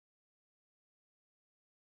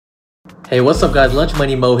Hey, what's up guys, Lunch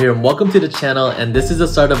Money Mo here and welcome to the channel, and this is the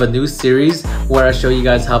start of a new series where I show you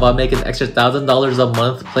guys how I make an extra $1,000 a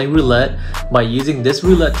month playing roulette by using this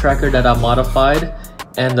roulette tracker that I modified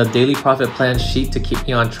and the daily profit plan sheet to keep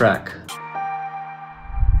me on track.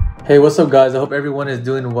 Hey, what's up guys, I hope everyone is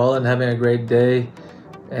doing well and having a great day.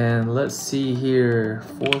 And let's see here,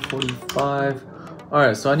 4:45.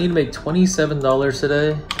 Alright, so I need to make $27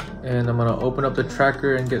 today, and I'm gonna open up the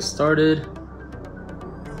tracker and get started.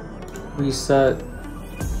 Reset.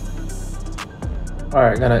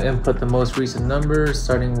 Alright, gonna input the most recent numbers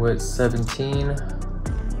starting with 17.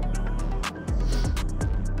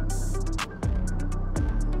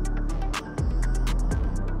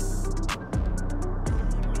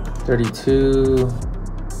 $32.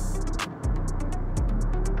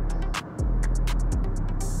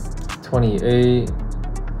 $28.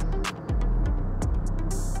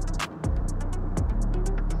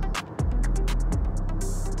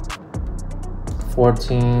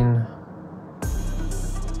 $14.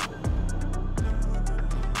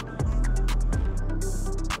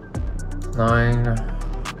 $9.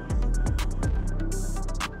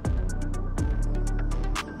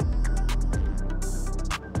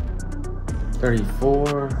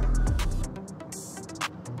 $34.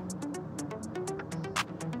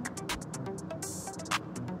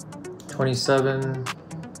 $27.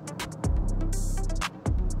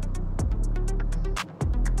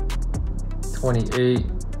 $28.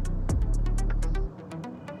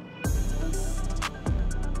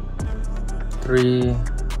 $3.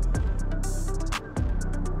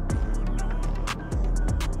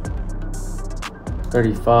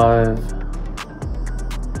 $35.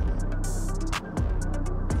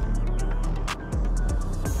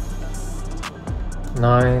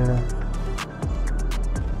 $9.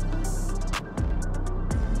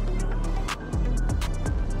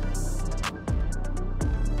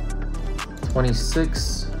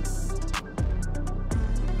 $26.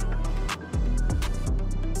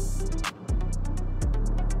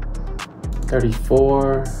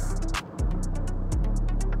 $34.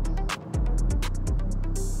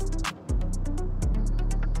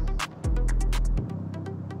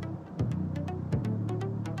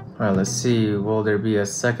 All right, let's see, will there be a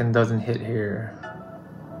second dozen hit here?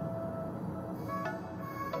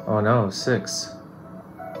 Oh no, 6.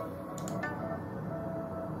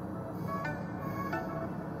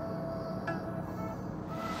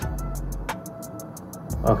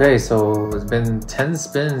 Okay, so it's been 10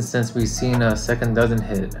 spins since we've seen a second dozen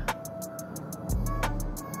hit.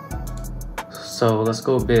 So let's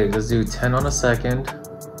go big. Let's do 10 on a second.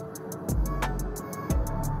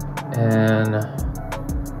 And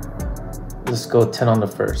let's go 10 on the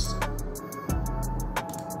first.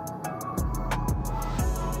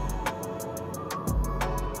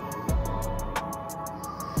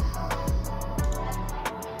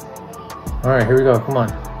 All right, here we go, come on.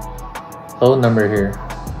 Low number here.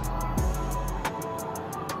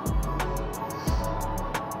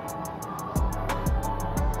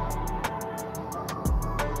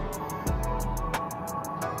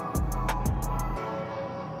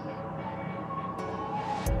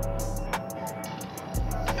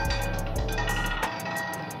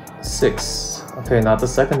 Six. Okay, not the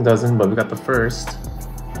second dozen, but we got the first.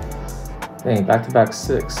 Dang, back-to-back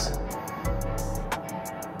 6.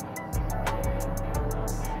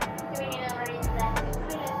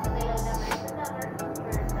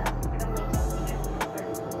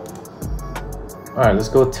 All right, let's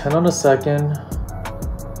go 10 on a second.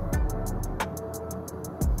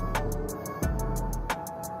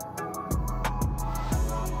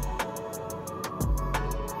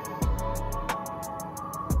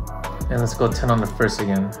 And let's go 10 on the first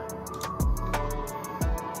again.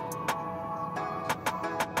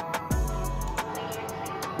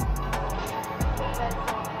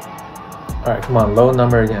 All right, come on, low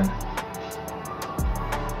number again.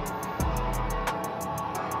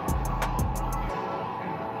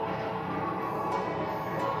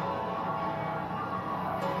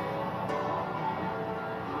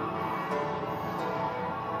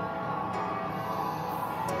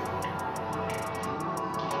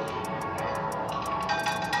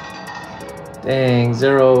 Dang,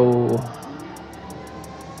 0.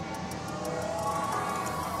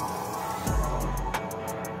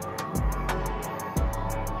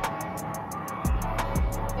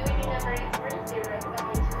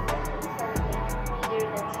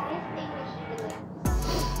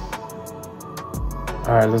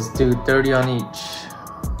 All right, let's do 30 on each.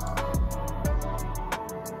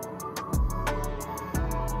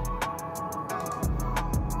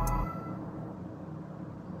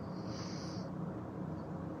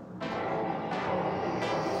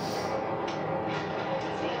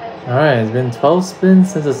 Alright, it's been 12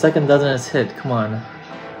 spins since the second dozen has hit. Come on.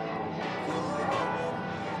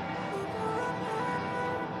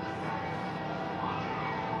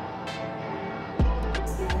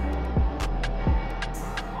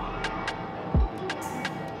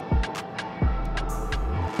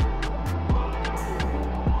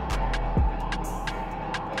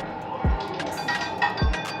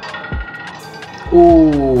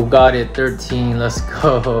 Ooh, got it. 13. Let's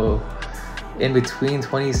go. In between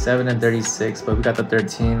 27 and 36, but we got the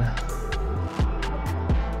 13.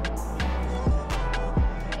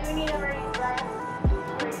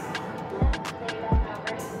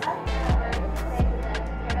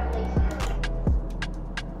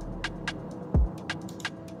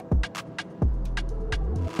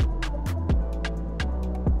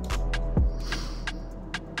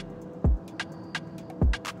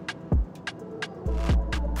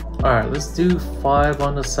 Alright, let's do 5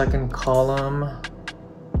 on the second column.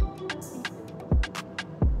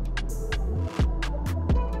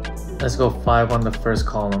 Let's go 5 on the first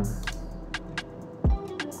column.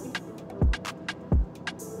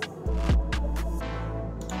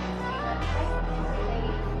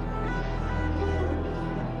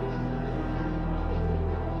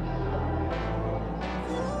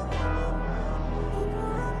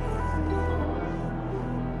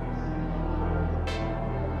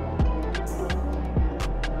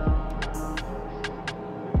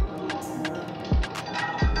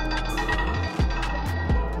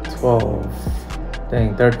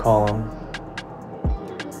 Dang, third column.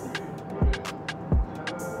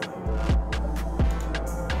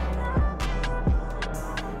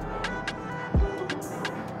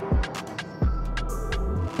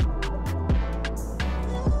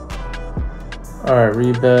 Alright,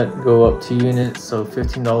 rebet, go up 2 units, so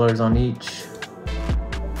 $15 on each.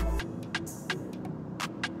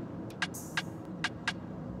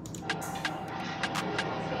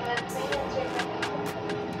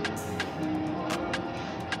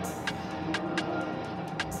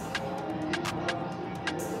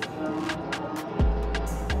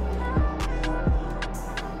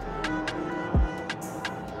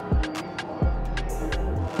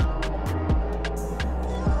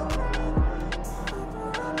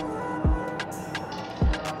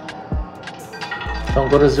 Don't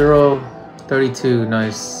go to 0, 32,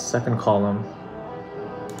 nice, second column.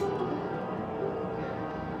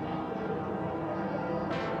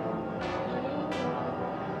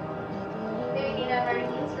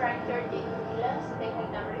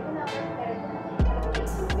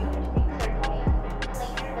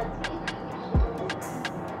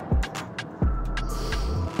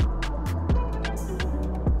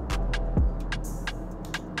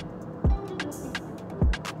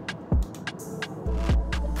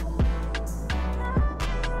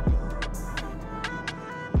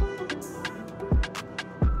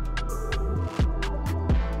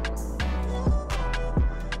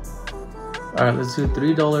 Alright, let's do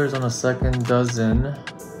 $3 on the second dozen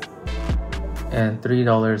and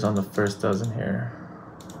 $3 on the first dozen here.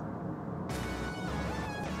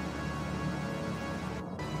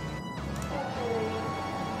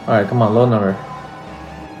 Alright, come on, low number.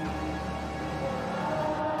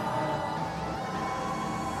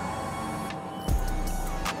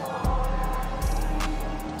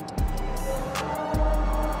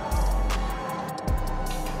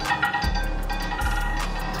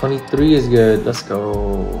 $23 is good. Let's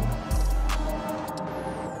go.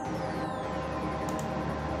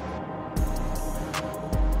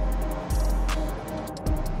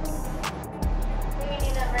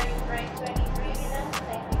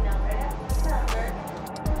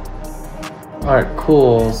 Alright,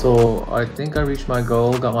 cool. So I think I reached my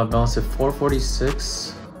goal. Got my balance at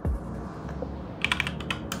 446.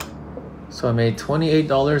 So I made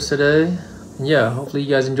 $28 today. Yeah, hopefully you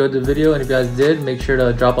guys enjoyed the video, and if you guys did, make sure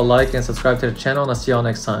to drop a like and subscribe to the channel, and I'll see y'all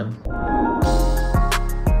next time.